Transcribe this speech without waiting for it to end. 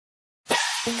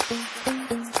AFC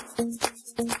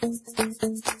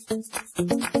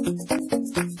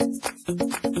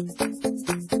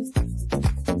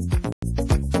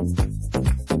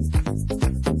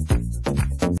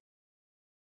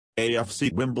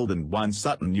Wimbledon 1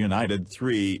 Sutton United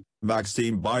 3,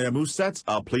 Maxime Biamou sets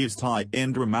up Leeds tie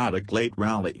in dramatic late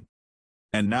rally.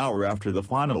 An hour after the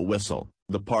final whistle,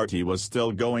 the party was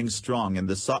still going strong in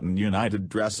the Sutton United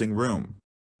dressing room.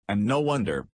 And no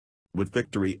wonder. With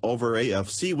victory over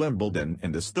AFC Wimbledon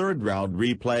in this third-round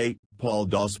replay, Paul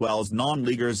Doswell's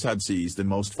non-leaguers had seized the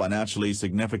most financially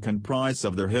significant prize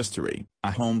of their history,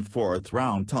 a home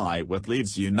fourth-round tie with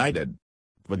Leeds United.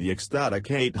 For the ecstatic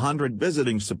 800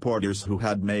 visiting supporters who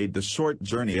had made the short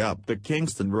journey up the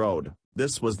Kingston Road,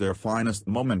 this was their finest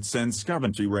moment since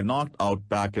Coventry were knocked out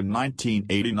back in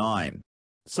 1989.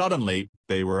 Suddenly,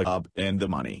 they were up in the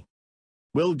money.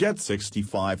 We'll get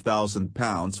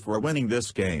 £65,000 for winning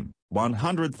this game,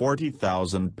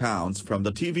 £140,000 from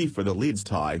the TV for the Leeds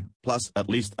tie, plus at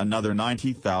least another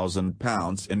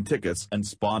 £90,000 in tickets and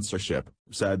sponsorship,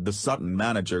 said the Sutton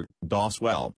manager,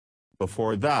 Doswell.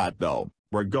 Before that though,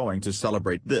 we're going to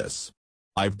celebrate this.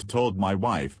 I've told my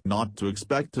wife not to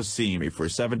expect to see me for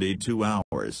 72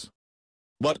 hours.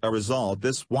 What a result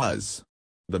this was.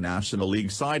 The National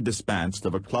League side dispensed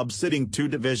of a club sitting 2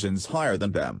 divisions higher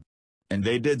than them. And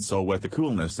they did so with a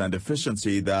coolness and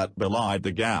efficiency that belied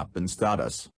the gap in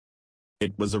status.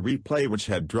 It was a replay which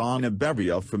had drawn a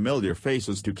bevy of familiar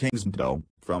faces to Kingston Road,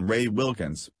 from Ray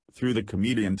Wilkins, through the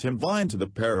comedian Tim Vine to the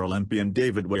Paralympian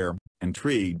David Weir,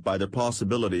 intrigued by the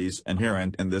possibilities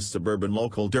inherent in this suburban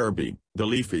local derby, the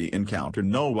leafy encounter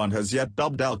no one has yet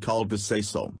dubbed Al Call to say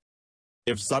so.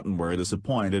 If Sutton were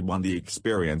disappointed when the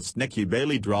experienced Nicky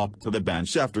Bailey dropped to the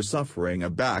bench after suffering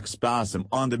a back spasm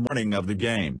on the morning of the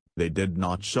game, they did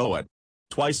not show it.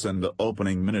 Twice in the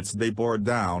opening minutes they bore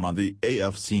down on the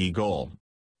AFC goal.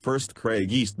 First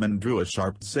Craig Eastman drew a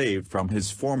sharp save from his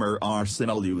former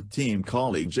Arsenal youth team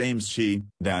colleague James Shee,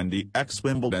 then the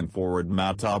ex-Wimbledon forward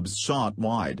Matt Tubbs shot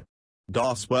wide.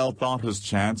 Doswell thought his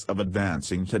chance of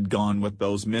advancing had gone with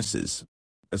those misses.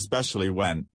 Especially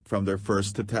when, from their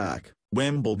first attack,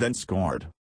 Wimbledon scored.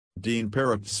 Dean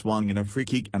Perrott swung in a free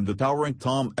kick and the towering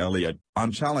Tom Elliott,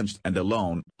 unchallenged and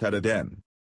alone, headed in.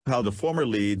 How the former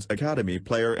Leeds Academy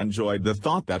player enjoyed the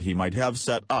thought that he might have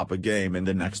set up a game in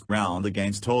the next round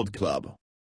against Old Club.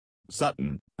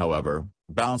 Sutton, however,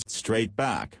 bounced straight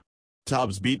back.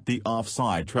 Tubbs beat the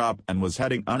offside trap and was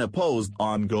heading unopposed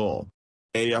on goal.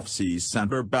 AFC's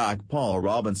centre-back Paul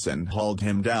Robinson hauled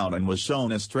him down and was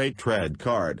shown a straight red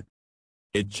card.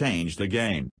 It changed the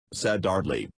game, said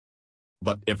Ardley.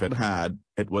 But if it had,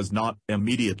 it was not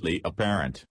immediately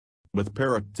apparent. With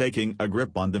Perrott taking a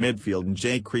grip on the midfield and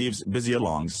Jay Creeves busy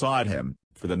alongside him,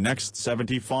 for the next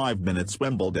 75 minutes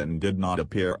Wimbledon did not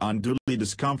appear unduly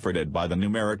discomforted by the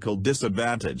numerical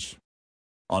disadvantage.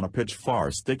 On a pitch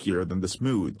far stickier than the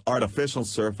smooth artificial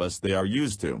surface they are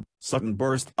used to, Sutton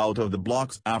burst out of the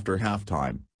blocks after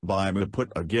halftime, Biamou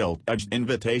put a gilt-edged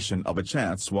invitation of a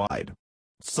chance wide.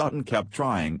 Sutton kept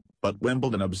trying, but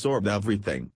Wimbledon absorbed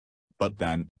everything. But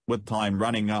then, with time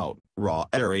running out,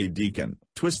 Rory Deacon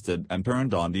twisted and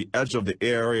turned on the edge of the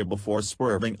area before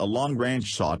swerving a long-range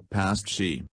shot past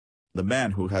Shee. The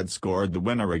man who had scored the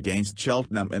winner against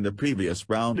Cheltenham in the previous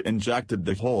round injected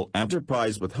the whole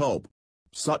enterprise with hope.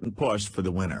 Sutton pushed for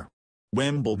the winner.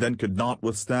 Wimbledon could not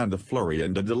withstand the flurry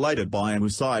and a delighted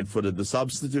Biamou side-footed the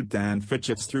substitute Dan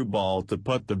Fitchett's through ball to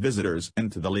put the visitors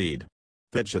into the lead.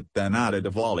 Fitchett then added a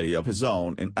volley of his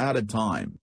own in added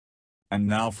time. And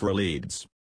now for Leeds.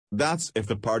 That's if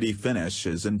the party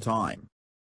finishes in time.